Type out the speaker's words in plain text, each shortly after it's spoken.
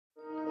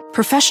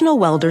Professional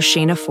welder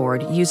Shayna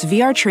Ford used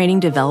VR training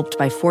developed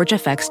by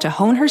ForgeFX to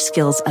hone her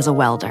skills as a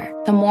welder.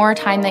 The more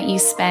time that you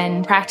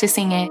spend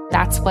practicing it,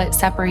 that's what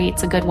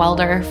separates a good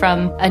welder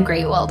from a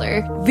great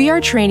welder.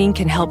 VR training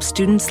can help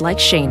students like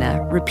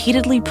Shayna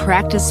repeatedly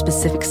practice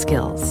specific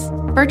skills.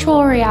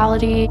 Virtual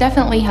reality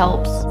definitely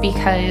helps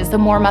because the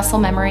more muscle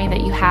memory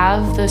that you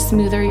have, the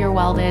smoother your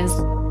weld is.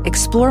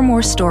 Explore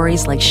more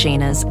stories like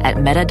Shayna's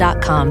at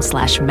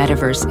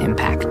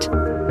meta.com/metaverseimpact.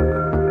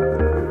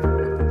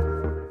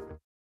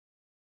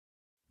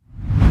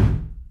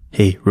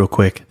 Hey, real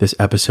quick, this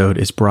episode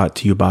is brought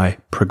to you by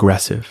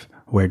Progressive,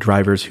 where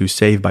drivers who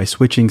save by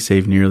switching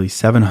save nearly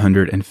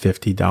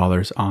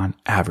 $750 on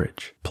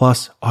average.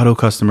 Plus, auto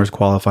customers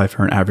qualify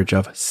for an average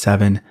of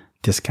 7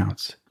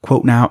 discounts.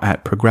 Quote now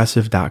at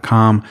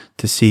progressive.com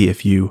to see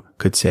if you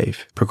could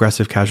save.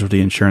 Progressive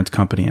Casualty Insurance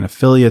Company and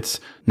Affiliates.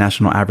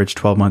 National average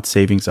 12-month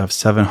savings of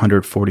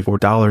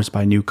 $744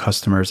 by new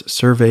customers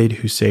surveyed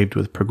who saved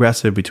with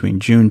Progressive between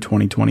June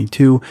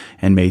 2022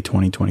 and May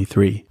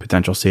 2023.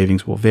 Potential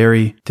savings will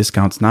vary.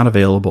 Discounts not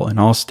available in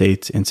all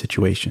states and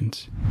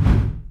situations.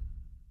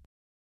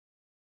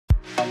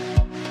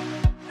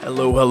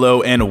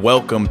 Hello, and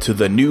welcome to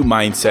the New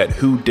Mindset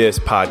Who Dis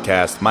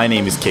podcast. My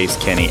name is Case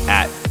Kenny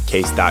at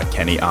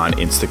Case.Kenny on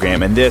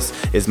Instagram, and this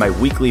is my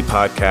weekly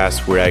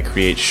podcast where I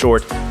create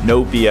short,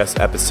 no BS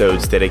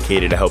episodes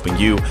dedicated to helping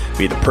you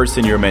be the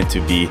person you're meant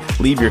to be,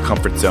 leave your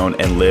comfort zone,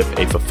 and live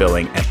a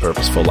fulfilling and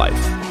purposeful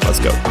life. Let's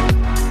go.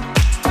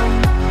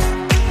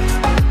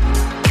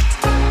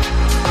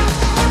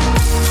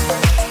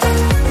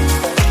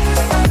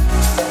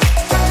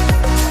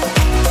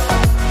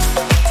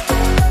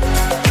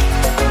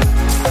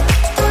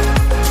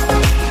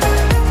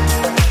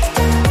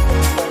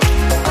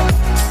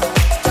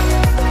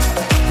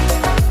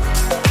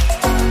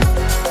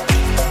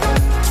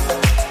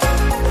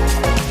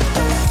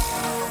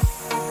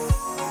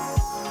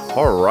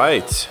 All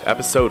right,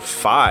 episode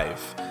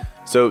 5.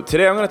 So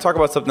today I'm going to talk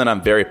about something that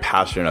I'm very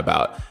passionate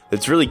about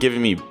that's really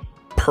giving me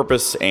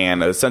purpose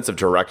and a sense of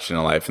direction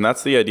in life, and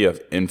that's the idea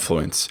of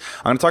influence.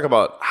 I'm going to talk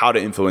about how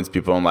to influence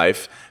people in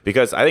life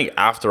because I think,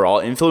 after all,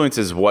 influence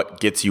is what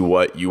gets you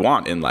what you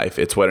want in life.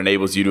 It's what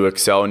enables you to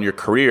excel in your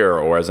career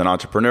or as an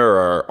entrepreneur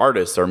or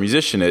artist or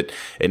musician. It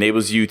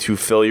enables you to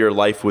fill your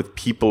life with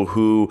people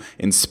who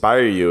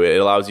inspire you. It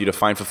allows you to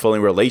find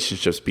fulfilling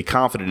relationships, be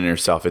confident in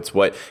yourself. It's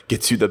what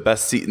gets you the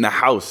best seat in the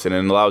house, and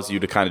it allows you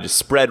to kind of just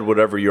spread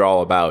whatever you're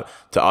all about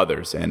to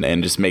others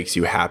and just makes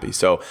you happy.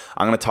 So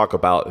I'm going to talk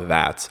about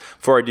that.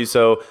 Before I do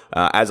so,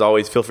 as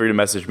always, feel free to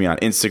message me on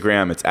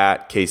Instagram. It's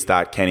at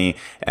case.kenny,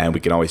 and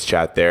we can always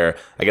chat there.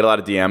 I get a lot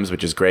of DMs,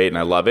 which is great, and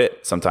I love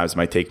it. Sometimes it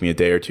might take me a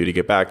day or two to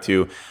get back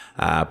to,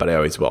 but I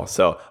always will.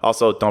 So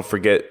also, don't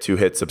forget to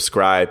hit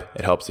subscribe.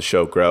 It helps the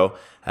show grow,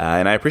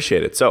 and I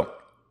appreciate it. So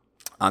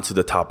onto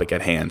the topic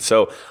at hand.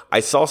 So I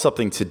saw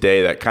something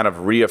today that kind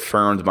of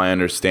reaffirmed my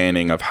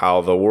understanding of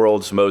how the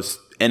world's most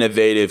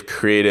innovative,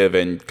 creative,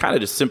 and kind of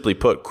just simply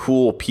put,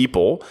 cool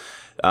people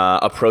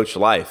approach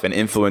life and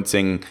influence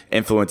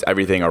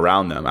everything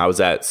around them. I was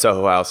at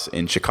Soho House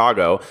in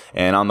Chicago,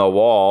 and on the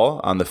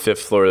wall on the 5th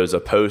floor, there's a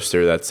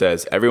poster that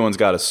says, "Everyone's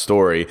got a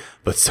story,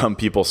 but some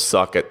people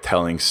suck at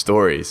telling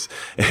stories."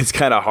 It's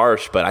kind of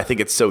harsh, but I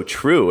think it's so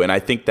true. And I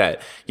think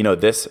that,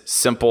 this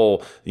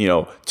simple,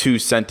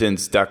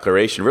 2-sentence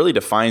declaration really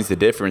defines the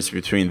difference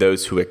between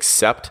those who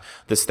accept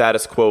the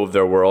status quo of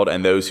their world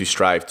and those who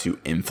strive to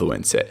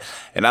influence it.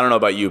 And I don't know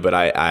about you, but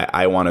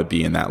I want to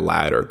be in that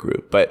latter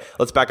group. But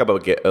let's back up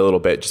a little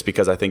bit, just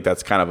because I think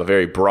that's kind of a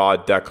very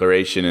broad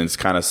declaration, and it's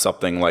kind of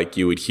something like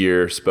you would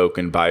hear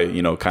spoken by,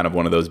 kind of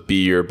one of those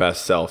be your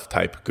best self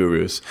type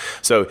gurus.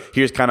 So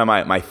here's kind of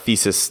my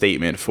thesis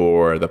statement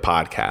for the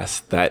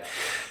podcast, that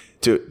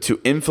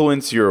to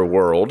influence your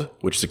world,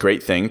 which is a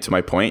great thing, to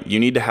my point, you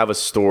need to have a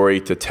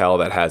story to tell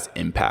that has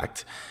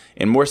impact.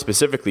 And more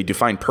specifically, to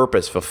find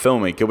purpose,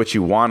 fulfillment, get what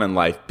you want in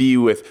life, be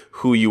with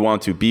who you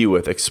want to be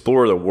with,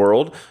 explore the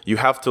world, you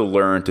have to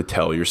learn to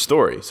tell your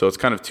story. So it's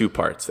kind of 2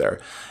 parts there.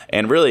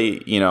 And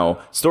really,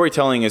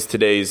 storytelling is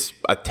today's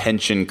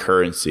attention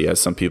currency, as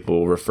some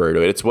people refer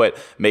to it. It's what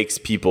makes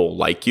people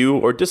like you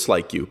or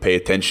dislike you, pay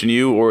attention to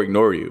you or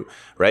ignore you,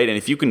 right? And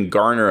if you can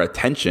garner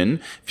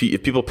attention,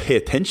 if people pay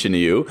attention to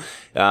you,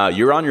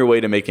 you're on your way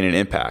to making an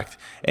impact.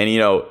 And,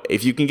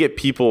 if you can get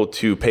people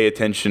to pay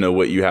attention to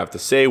what you have to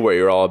say, what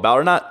you're all about,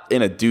 or not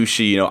in a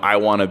douchey, I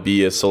want to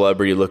be a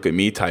celebrity, look at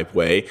me type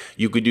way,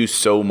 you could do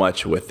so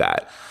much with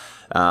that.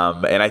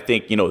 And I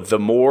think, the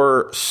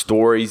more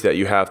stories that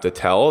you have to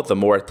tell, the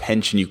more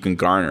attention you can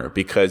garner,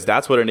 because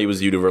that's what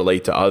enables you to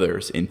relate to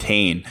others,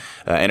 entertain,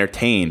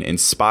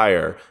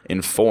 inspire,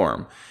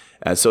 inform.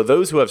 So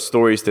those who have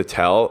stories to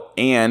tell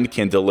and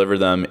can deliver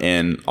them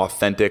in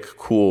authentic,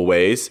 cool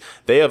ways,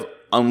 they have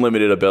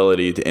unlimited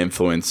ability to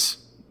influence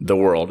the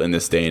world in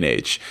this day and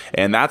age.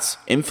 And that's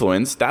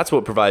influence. That's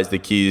what provides the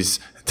keys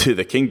to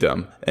the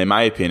kingdom, in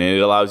my opinion.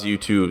 It allows you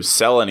to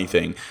sell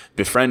anything,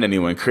 befriend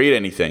anyone, create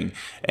anything,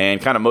 and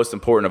kind of most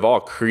important of all,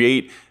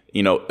 create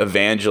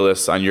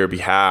evangelists on your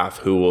behalf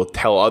who will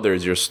tell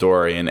others your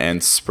story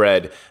and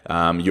spread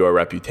your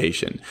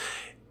reputation.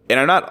 And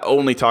I'm not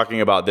only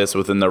talking about this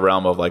within the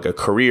realm of like a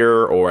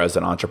career or as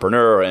an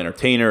entrepreneur or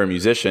entertainer or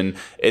musician.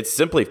 It's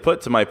simply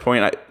put, to my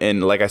point,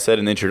 and like I said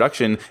in the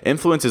introduction,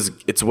 influence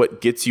it's what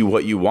gets you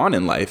what you want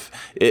in life.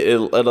 It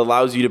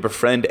allows you to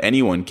befriend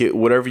anyone, get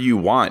whatever you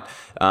want,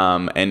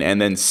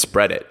 and then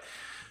spread it.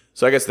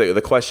 So I guess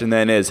the question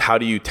then is, how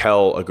do you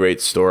tell a great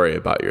story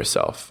about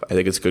yourself? I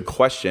think it's a good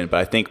question, but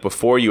I think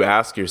before you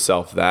ask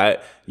yourself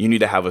that, you need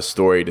to have a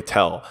story to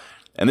tell.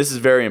 And this is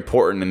very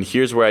important. And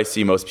here's where I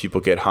see most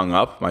people get hung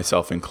up,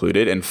 myself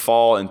included, and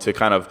fall into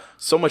kind of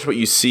so much what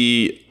you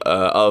see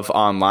of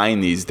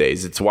online these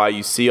days. It's why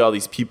you see all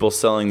these people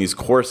selling these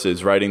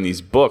courses, writing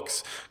these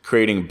books,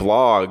 creating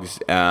blogs,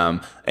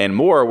 and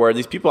more, where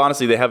these people,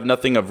 honestly, they have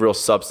nothing of real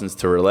substance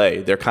to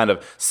relay. They're kind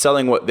of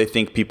selling what they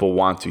think people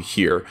want to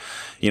hear.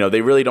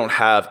 They really don't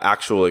have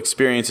actual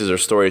experiences or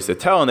stories to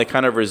tell, and they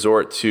kind of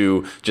resort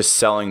to just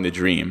selling the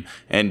dream.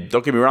 And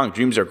don't get me wrong,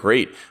 dreams are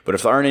great, but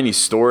if there aren't any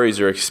stories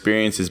or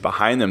experiences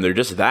behind them, they're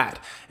just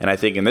that. And I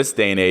think in this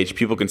day and age,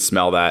 people can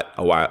smell that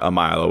a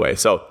mile away.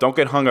 So don't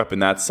get hung up in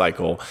that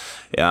cycle.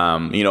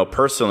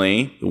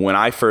 Personally, when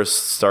I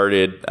first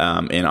started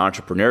in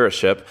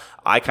entrepreneurship,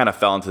 I kind of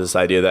fell into this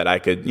idea that I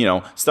could,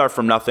 start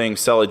from nothing,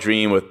 sell a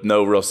dream with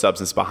no real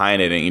substance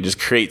behind it, and you just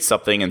create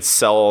something and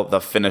sell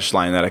the finish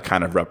line that it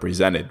kind of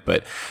represented.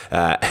 But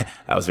I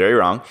was very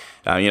wrong.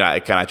 I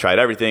kind of tried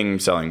everything,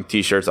 selling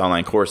t-shirts,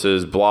 online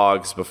courses,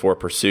 blogs before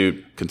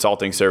Pursuit,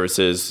 consulting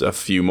services, a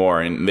few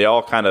more, and they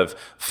all kind of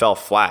fell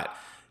flat.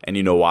 And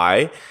you know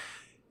why?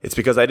 It's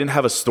because I didn't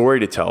have a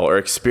story to tell or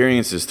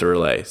experiences to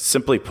relay.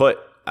 Simply put,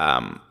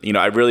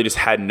 I really just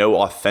had no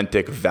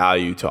authentic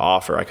value to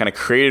offer. I kind of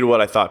created what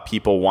I thought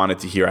people wanted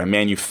to hear. I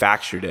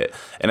manufactured it.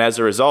 And as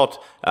a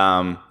result,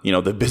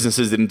 the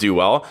businesses didn't do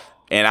well.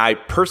 And I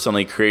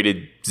personally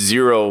created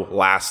zero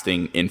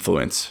lasting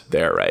influence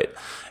there, right?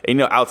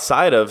 And,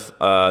 outside of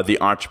the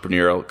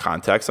entrepreneurial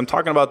context, I'm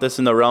talking about this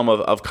in the realm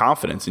of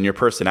confidence in your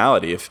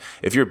personality.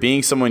 If you're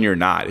being someone you're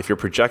not, if you're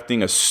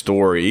projecting a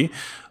story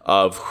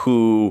of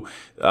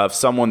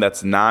someone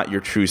that's not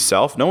your true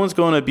self, no one's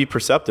going to be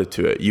perceptive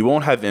to it. You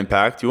won't have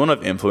impact. You won't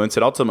have influence.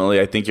 And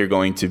ultimately, I think you're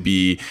going to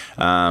be,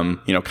 kind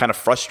of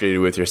frustrated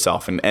with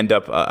yourself and end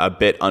up a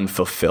bit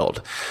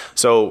unfulfilled.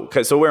 So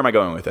where am I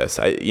going with this?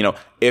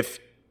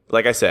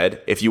 Like I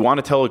said, if you want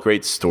to tell a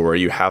great story,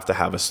 you have to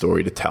have a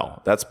story to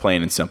tell. That's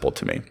plain and simple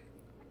to me.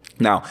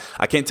 Now,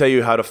 I can't tell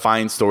you how to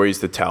find stories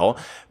to tell,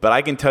 but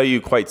I can tell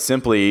you quite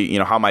simply,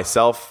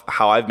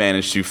 how I've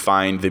managed to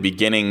find the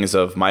beginnings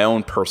of my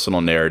own personal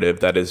narrative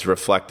that is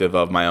reflective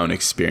of my own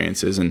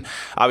experiences. And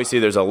obviously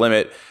there's a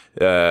limit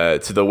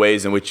to the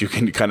ways in which you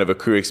can kind of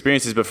accrue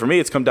experiences. But for me,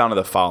 it's come down to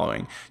the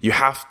following. You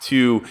have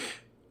to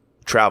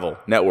travel,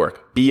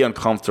 network, be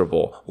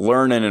uncomfortable,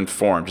 learn and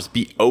inform, just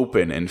be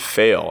open and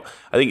fail.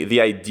 I think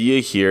the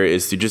idea here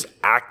is to just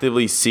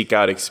actively seek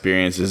out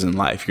experiences in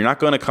life. You're not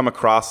going to come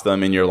across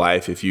them in your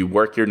life if you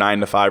work your 9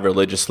 to 5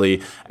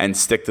 religiously and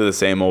stick to the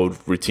same old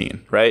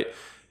routine, right?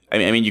 I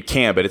mean, you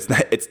can, but it's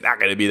not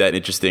going to be that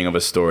interesting of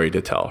a story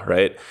to tell,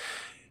 right?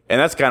 And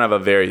that's kind of a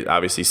very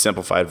obviously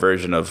simplified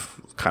version of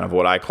kind of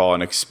what I call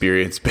an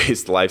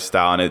experience-based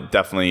lifestyle, and it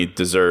definitely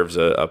deserves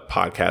a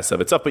podcast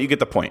of itself. But you get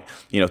the point.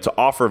 To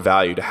offer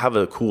value, to have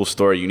a cool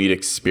story, you need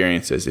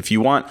experiences. If you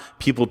want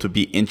people to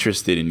be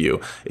interested in you,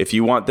 if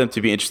you want them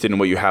to be interested in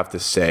what you have to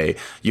say,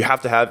 you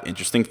have to have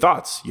interesting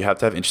thoughts. You have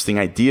to have interesting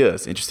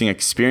ideas, interesting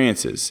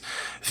experiences.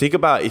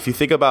 If you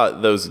think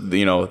about those,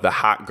 the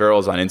hot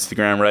girls on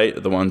Instagram, right?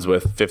 The ones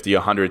with 50,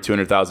 100,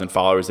 200,000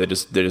 followers, they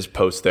just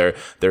post their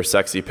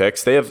sexy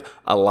pics. They have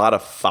a lot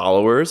of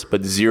followers,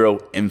 but zero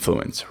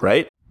influence,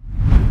 right?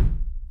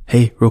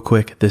 Hey, real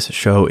quick, this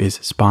show is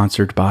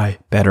sponsored by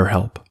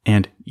BetterHelp.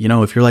 And,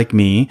 if you're like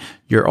me,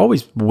 you're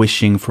always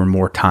wishing for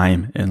more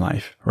time in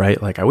life,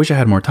 right? Like, I wish I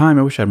had more time.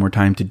 I wish I had more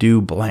time to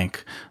do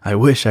blank. I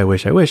wish.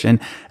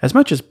 And as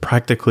much as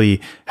practically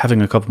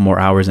having a couple more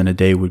hours in a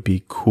day would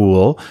be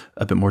cool,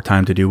 a bit more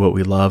time to do what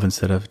we love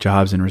instead of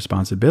jobs and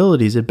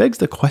responsibilities, it begs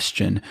the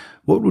question,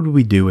 what would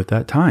we do with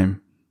that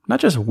time? Not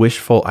just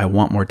wishful, I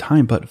want more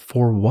time, but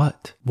for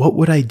what? What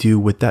would I do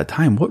with that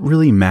time? What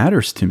really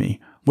matters to me?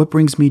 What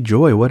brings me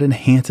joy? What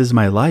enhances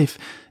my life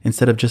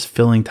instead of just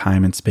filling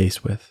time and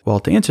space with? Well,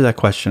 to answer that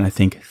question, I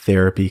think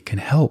therapy can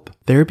help.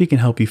 Therapy can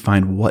help you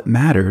find what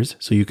matters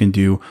so you can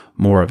do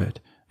more of it.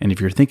 And if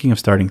you're thinking of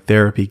starting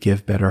therapy,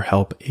 give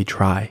BetterHelp a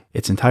try.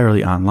 It's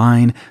entirely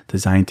online,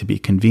 designed to be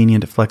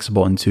convenient,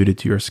 flexible, and suited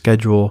to your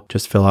schedule.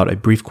 Just fill out a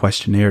brief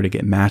questionnaire to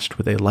get matched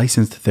with a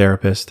licensed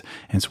therapist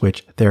and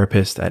switch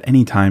therapists at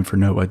any time for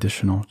no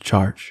additional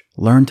charge.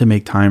 Learn to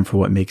make time for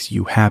what makes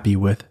you happy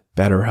with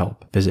BetterHelp.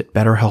 Visit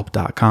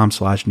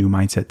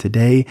betterhelp.com/newmindset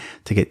today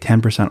to get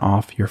 10%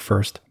 off your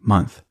first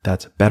month.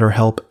 That's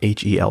BetterHelp,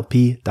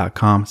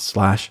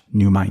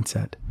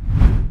 HELP.com/newmindset.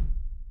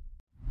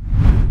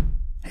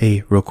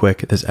 Hey, real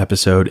quick, this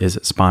episode is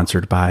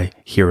sponsored by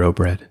Hero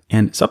Bread.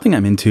 And something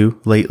I'm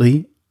into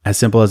lately As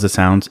simple as it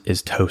sounds,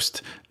 is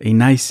toast. A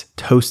nice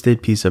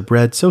toasted piece of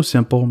bread. So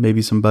simple,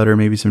 maybe some butter,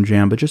 maybe some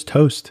jam, but just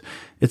toast.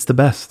 It's the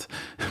best.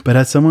 But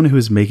as someone who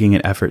is making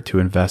an effort to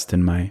invest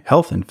in my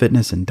health and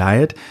fitness and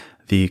diet,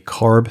 the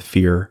carb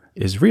fear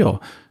is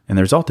real. And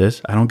the result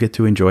is I don't get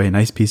to enjoy a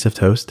nice piece of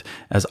toast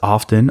as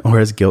often or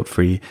as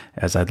guilt-free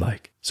as I'd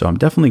like. So I'm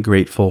definitely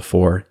grateful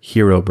for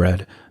Hero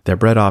Bread. Their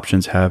bread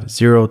options have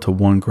 0 to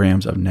 1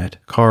 grams of net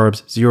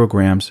carbs, 0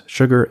 grams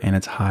sugar, and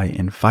it's high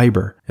in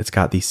fiber. It's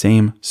got the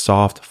same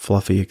soft,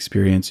 fluffy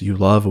experience you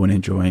love when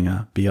enjoying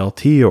a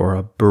BLT or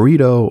a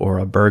burrito or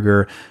a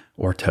burger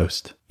or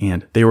toast.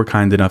 And they were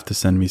kind enough to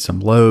send me some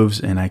loaves,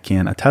 and I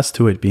can attest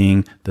to it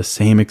being the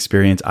same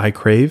experience I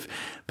crave,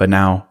 but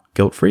now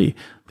guilt-free.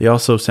 They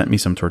also sent me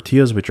some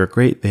tortillas, which are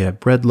great. They have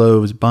bread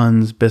loaves,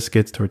 buns,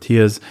 biscuits,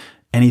 tortillas,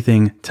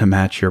 anything to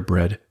match your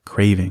bread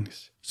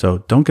cravings. So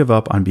don't give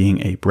up on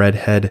being a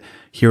breadhead.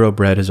 Hero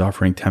Bread is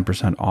offering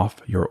 10%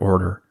 off your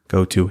order.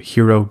 Go to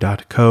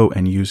hero.co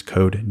and use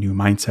code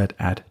NEWMINDSET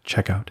at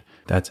checkout.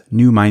 That's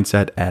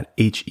NEWMINDSET at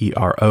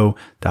hero.co.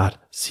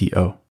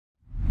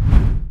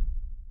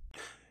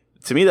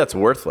 To me, that's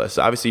worthless.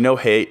 Obviously, no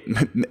hate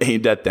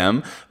aimed at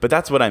them, but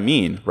that's what I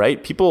mean,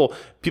 right? People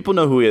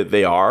know who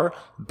they are,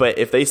 but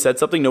if they said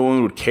something, no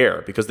one would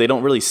care because they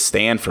don't really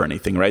stand for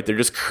anything, right? They're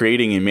just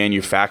creating and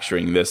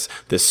manufacturing this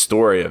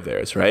story of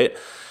theirs, right?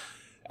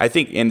 I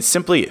think in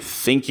simply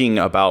thinking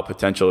about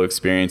potential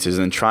experiences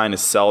and trying to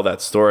sell that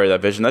story,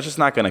 that vision, that's just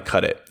not going to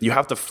cut it. You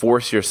have to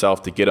force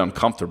yourself to get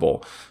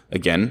uncomfortable.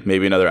 Again,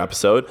 maybe another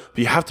episode, but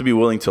you have to be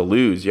willing to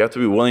lose. You have to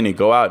be willing to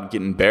go out and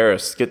get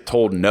embarrassed, get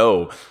told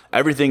no.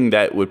 Everything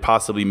that would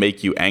possibly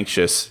make you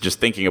anxious just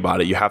thinking about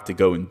it, you have to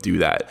go and do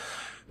that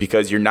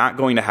because you're not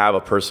going to have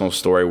a personal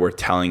story worth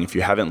telling if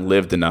you haven't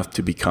lived enough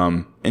to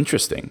become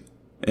interesting,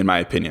 in my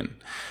opinion.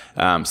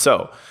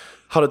 So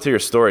how to tell your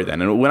story then?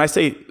 And when I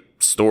say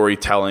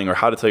storytelling or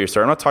how to tell your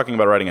story, I'm not talking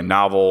about writing a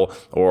novel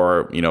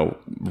or,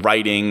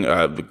 writing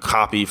a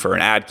copy for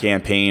an ad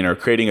campaign or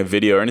creating a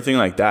video or anything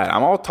like that.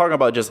 I'm all talking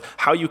about just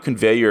how you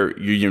convey your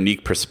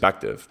unique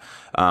perspective.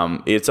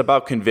 It's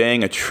about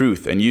conveying a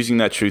truth and using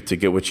that truth to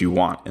get what you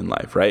want in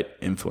life, right?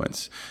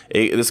 Influence.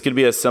 This could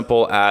be as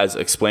simple as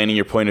explaining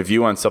your point of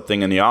view on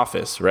something in the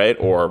office, right?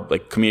 Or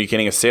like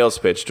communicating a sales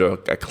pitch to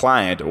a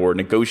client or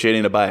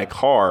negotiating to buy a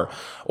car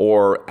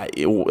or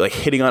like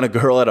hitting on a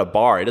girl at a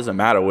bar. It doesn't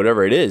matter,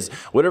 whatever it is,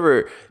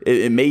 whatever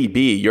it may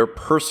be, your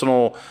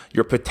potential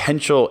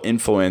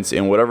influence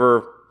in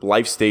whatever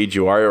life stage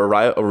you are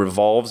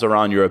revolves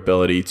around your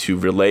ability to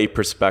relay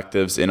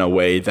perspectives in a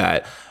way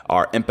that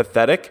are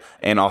empathetic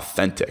and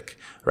authentic,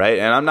 right?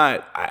 And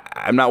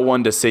I'm not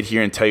one to sit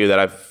here and tell you that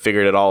I've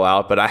figured it all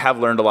out, but I have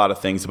learned a lot of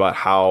things about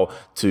how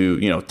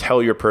to,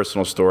 tell your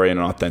personal story in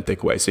an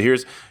authentic way. So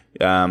here's,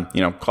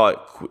 call it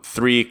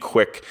 3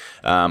 quick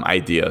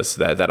ideas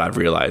that I've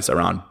realized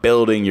around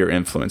building your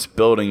influence,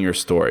 building your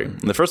story.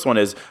 And the first one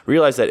is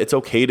realize that it's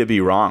okay to be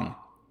wrong.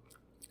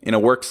 In a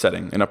work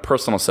setting, in a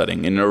personal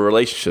setting, in a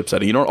relationship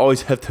setting, you don't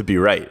always have to be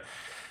right.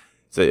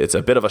 It's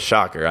a bit of a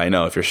shocker, I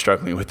know, if you're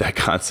struggling with that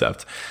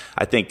concept.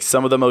 I think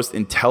some of the most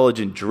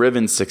intelligent,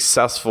 driven,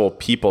 successful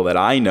people that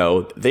I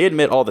know, they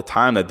admit all the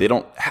time that they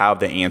don't have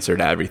the answer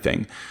to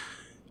everything.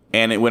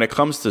 And when it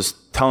comes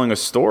to telling a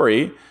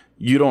story,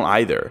 you don't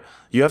either.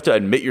 You have to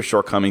admit your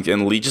shortcomings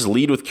and just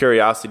lead with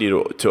curiosity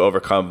to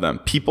overcome them.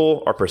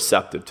 People are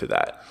perceptive to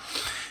that.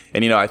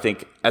 And, I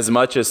think as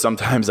much as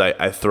sometimes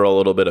I throw a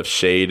little bit of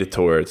shade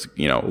towards,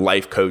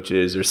 life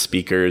coaches or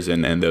speakers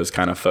and those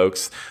kind of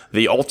folks,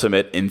 the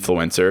ultimate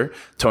influencer,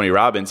 Tony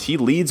Robbins, he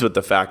leads with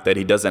the fact that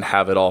he doesn't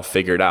have it all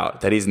figured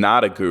out, that he's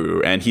not a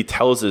guru, and he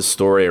tells his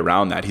story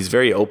around that. He's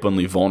very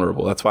openly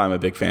vulnerable. That's why I'm a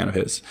big fan of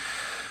his.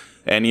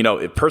 And,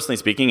 personally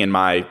speaking, in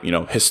my,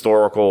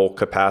 historical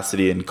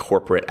capacity in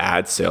corporate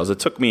ad sales, it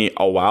took me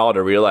a while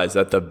to realize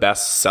that the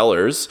best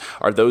sellers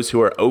are those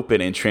who are open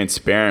and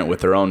transparent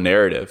with their own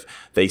narrative.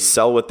 They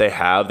sell what they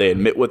have, they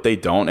admit what they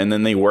don't, and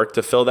then they work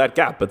to fill that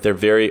gap, but they're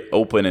very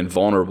open and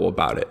vulnerable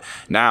about it.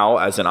 Now,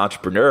 as an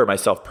entrepreneur,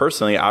 myself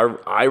personally,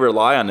 I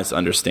rely on this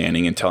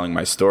understanding in telling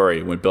my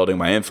story when building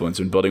my influence,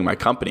 when building my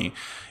company.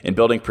 In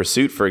building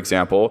Pursuit, for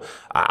example,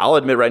 I'll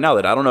admit right now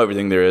that I don't know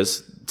everything there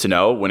is to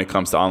know when it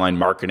comes to online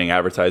marketing,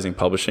 advertising,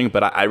 publishing,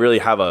 but I really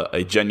have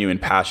a genuine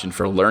passion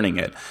for learning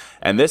it.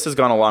 And this has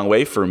gone a long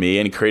way for me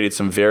and created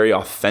some very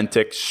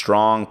authentic,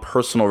 strong,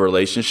 personal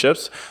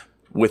relationships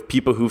with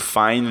people who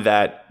find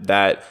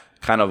that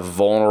kind of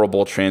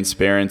vulnerable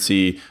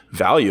transparency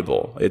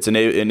valuable. It's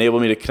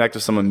enabled me to connect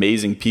with some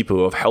amazing people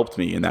who have helped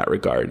me in that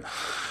regard.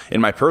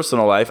 In my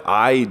personal life,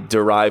 I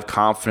derive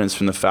confidence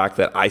from the fact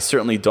that I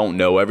certainly don't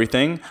know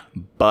everything,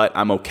 but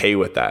I'm okay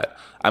with that.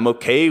 I'm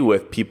okay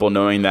with people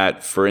knowing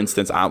that, for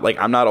instance,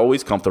 I'm not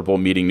always comfortable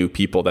meeting new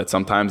people, that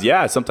sometimes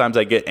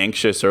I get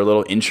anxious or a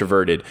little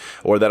introverted,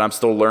 or that I'm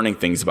still learning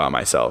things about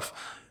myself.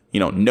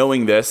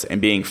 Knowing this and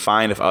being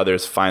fine if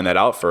others find that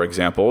out, for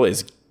example,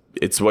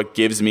 it's what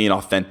gives me an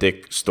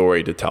authentic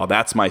story to tell.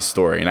 That's my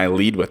story, and I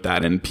lead with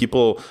that. And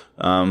people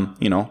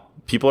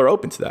are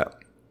open to that.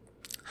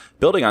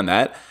 Building on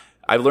that,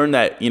 I've learned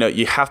that,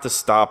 you have to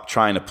stop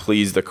trying to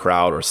please the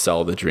crowd or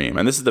sell the dream.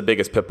 And this is the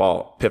biggest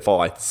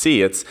pitfall I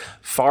see. It's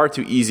far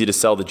too easy to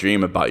sell the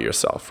dream about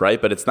yourself,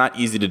 right? But it's not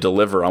easy to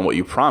deliver on what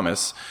you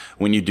promise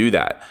when you do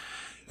that.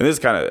 And this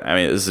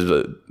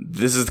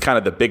is kind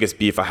of the biggest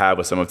beef I have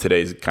with some of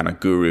today's kind of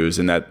gurus,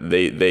 in that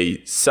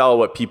they sell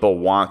what people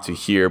want to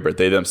hear, but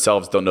they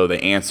themselves don't know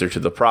the answer to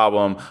the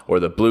problem or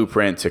the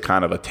blueprint to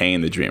kind of attain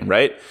the dream,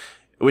 right?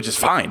 Which is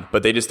fine,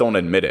 but they just don't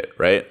admit it,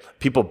 right?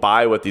 People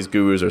buy what these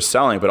gurus are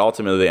selling, but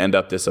ultimately they end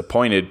up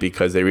disappointed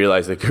because they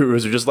realize that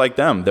gurus are just like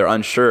them. They're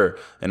unsure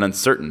and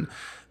uncertain.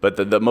 But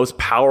the most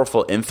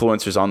powerful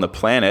influencers on the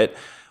planet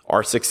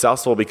are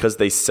successful because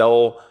they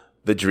sell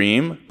the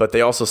dream, but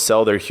they also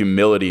sell their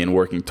humility in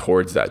working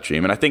towards that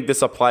dream. And I think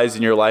this applies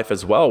in your life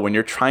as well. When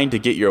you're trying to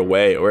get your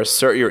way or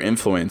assert your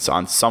influence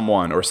on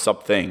someone or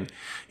something,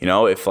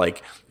 if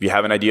you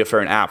have an idea for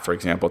an app, for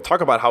example,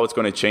 talk about how it's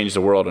going to change the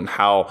world and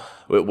how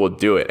it will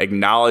do it.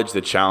 Acknowledge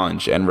the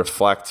challenge and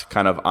reflect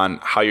kind of on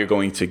how you're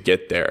going to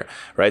get there,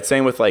 right?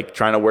 Same with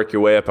trying to work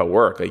your way up at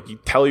work. You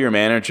tell your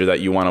manager that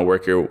you want to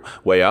work your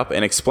way up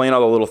and explain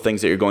all the little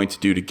things that you're going to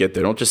do to get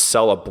there. Don't just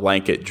sell a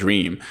blanket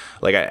dream.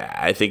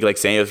 I think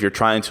saying if you're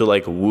trying to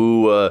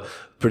woo a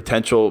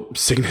potential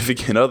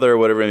significant other or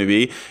whatever it may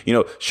be,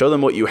 show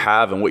them what you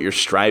have and what you're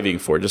striving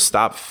for. Just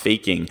stop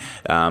faking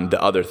the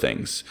other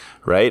things,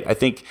 right? I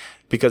think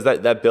because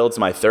that builds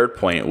my third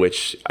point,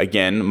 which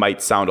again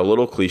might sound a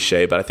little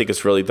cliche, but I think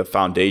it's really the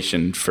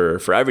foundation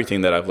for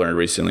everything that I've learned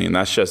recently, and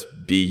that's just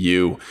be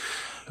you.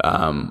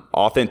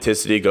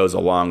 Authenticity goes a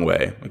long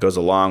way. It goes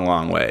a long,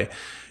 long way.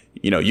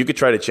 You could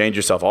try to change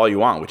yourself all you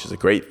want, which is a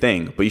great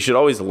thing, but you should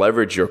always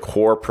leverage your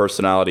core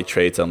personality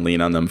traits and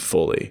lean on them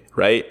fully,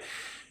 right?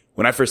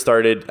 When I first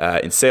started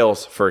in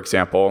sales, for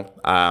example,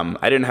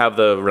 I didn't have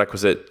the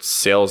requisite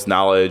sales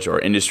knowledge or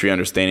industry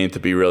understanding to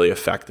be really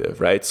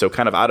effective, right? So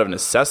kind of out of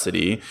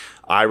necessity,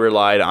 I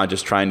relied on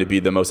just trying to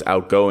be the most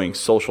outgoing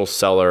social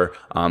seller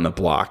on the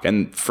block.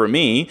 And for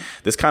me,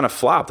 this kind of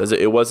flopped, as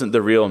it wasn't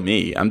the real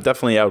me. I'm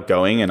definitely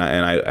outgoing and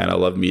I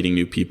love meeting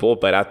new people,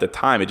 but at the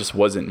time, it just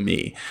wasn't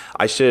me.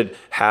 I should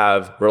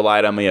have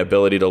relied on my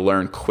ability to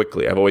learn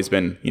quickly. I've always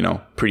been,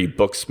 pretty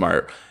book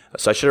smart.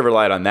 So I should have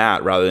relied on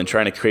that rather than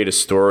trying to create a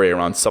story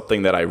around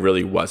something that I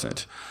really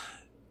wasn't.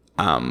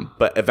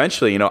 But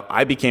eventually,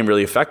 I became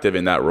really effective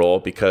in that role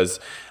because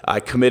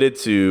I committed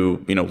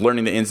to,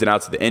 learning the ins and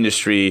outs of the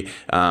industry.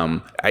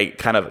 I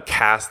kind of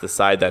cast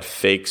aside that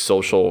fake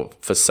social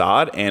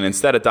facade and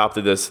instead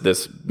adopted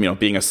this,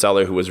 being a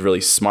seller who was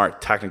really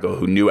smart, technical,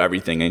 who knew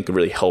everything and could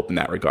really help in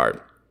that regard.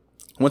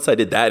 Once I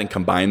did that and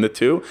combined the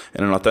two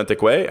in an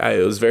authentic way,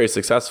 it was very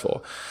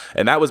successful.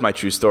 And that was my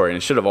true story, and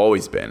it should have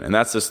always been. And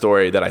that's the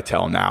story that I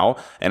tell now,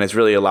 and it's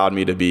really allowed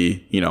me to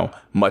be,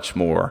 much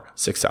more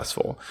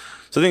successful.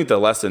 So I think the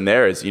lesson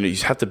there is, you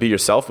have to be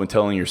yourself when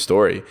telling your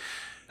story.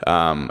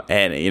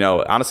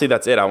 Honestly,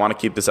 that's it. I want to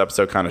keep this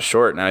episode kind of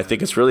short, and I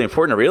think it's really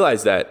important to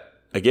realize that,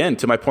 again,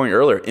 to my point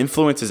earlier,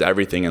 influence is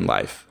everything in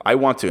life. I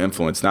want to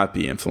influence, not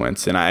be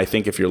influenced. And I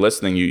think if you're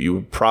listening, you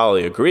would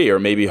probably agree, or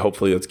maybe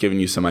hopefully that's giving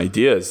you some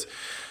ideas.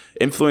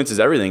 Influence is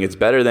everything. It's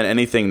better than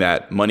anything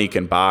that money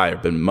can buy,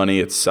 than money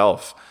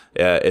itself.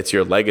 It's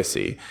your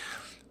legacy.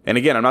 And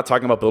again, I'm not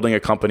talking about building a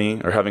company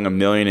or having 1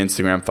 million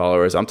Instagram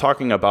followers. I'm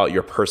talking about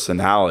your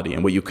personality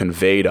and what you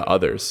convey to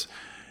others.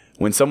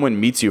 When someone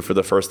meets you for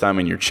the first time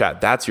in your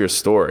chat, that's your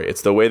story.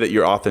 It's the way that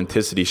your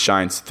authenticity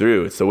shines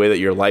through. It's the way that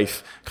your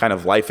life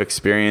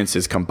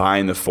experiences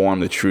combine to form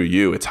the true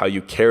you. It's how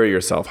you carry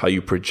yourself, how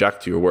you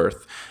project your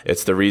worth.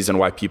 It's the reason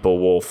why people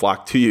will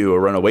flock to you or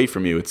run away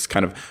from you. It's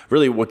kind of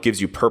really what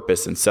gives you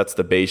purpose and sets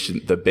the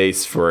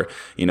base for,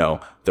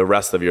 the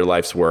rest of your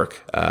life's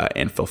work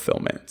and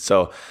fulfillment.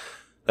 So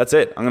that's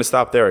it. I'm going to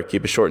stop there.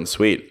 Keep it short and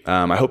sweet.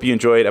 I hope you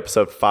enjoyed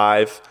episode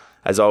 5.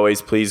 As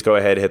always, please go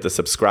ahead and hit the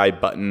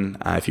subscribe button.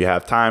 If you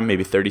have time,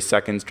 maybe 30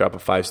 seconds, drop a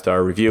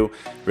 5-star review.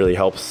 It really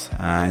helps.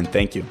 And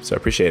thank you. So I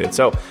appreciate it.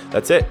 So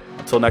that's it.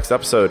 Until next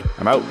episode,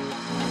 I'm out.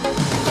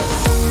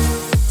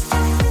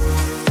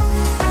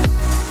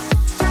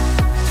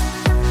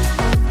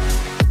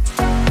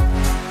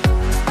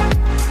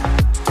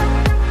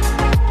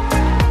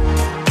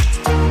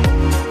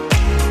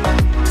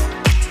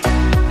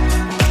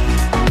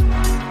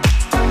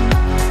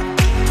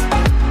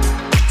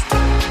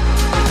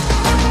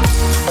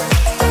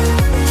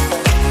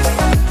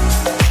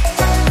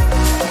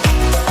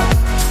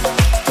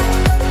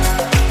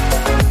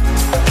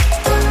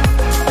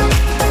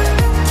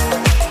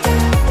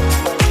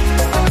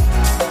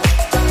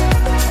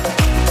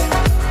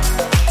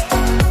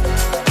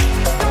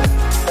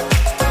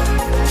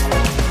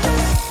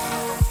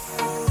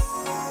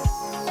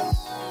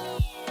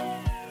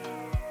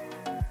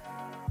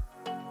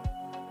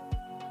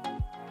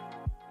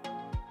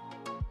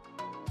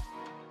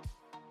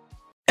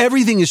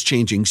 Everything is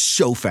changing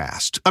so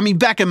fast. I mean,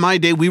 back in my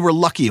day, we were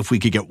lucky if we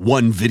could get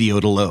one video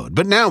to load.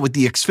 But now with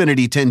the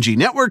Xfinity 10G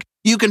network,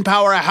 you can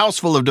power a house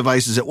full of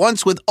devices at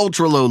once with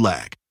ultra-low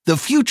lag. The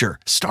future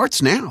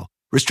starts now.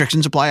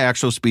 Restrictions apply.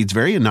 Actual speeds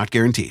vary and not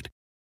guaranteed.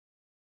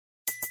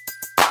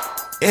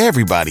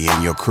 Everybody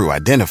in your crew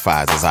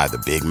identifies as either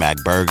Big Mac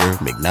Burger,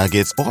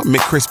 McNuggets, or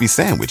McCrispy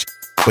Sandwich.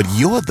 But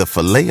you're the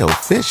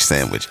Filet-O-Fish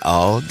Sandwich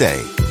all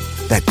day.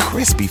 That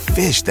crispy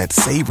fish, that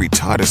savory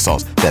tartar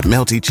sauce, that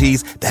melty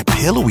cheese, that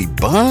pillowy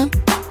bun.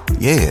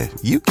 Yeah,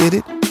 you get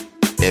it.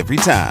 Every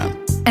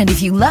time. And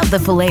if you love the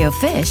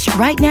Filet-O-Fish,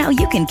 right now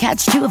you can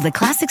catch two of the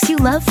classics you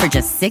love for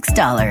just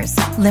 $6.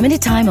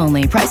 Limited time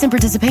only. Price and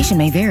participation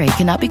may vary.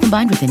 Cannot be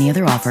combined with any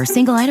other offer.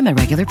 Single item at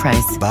regular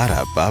price.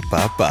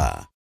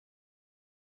 Ba-da-ba-ba-ba.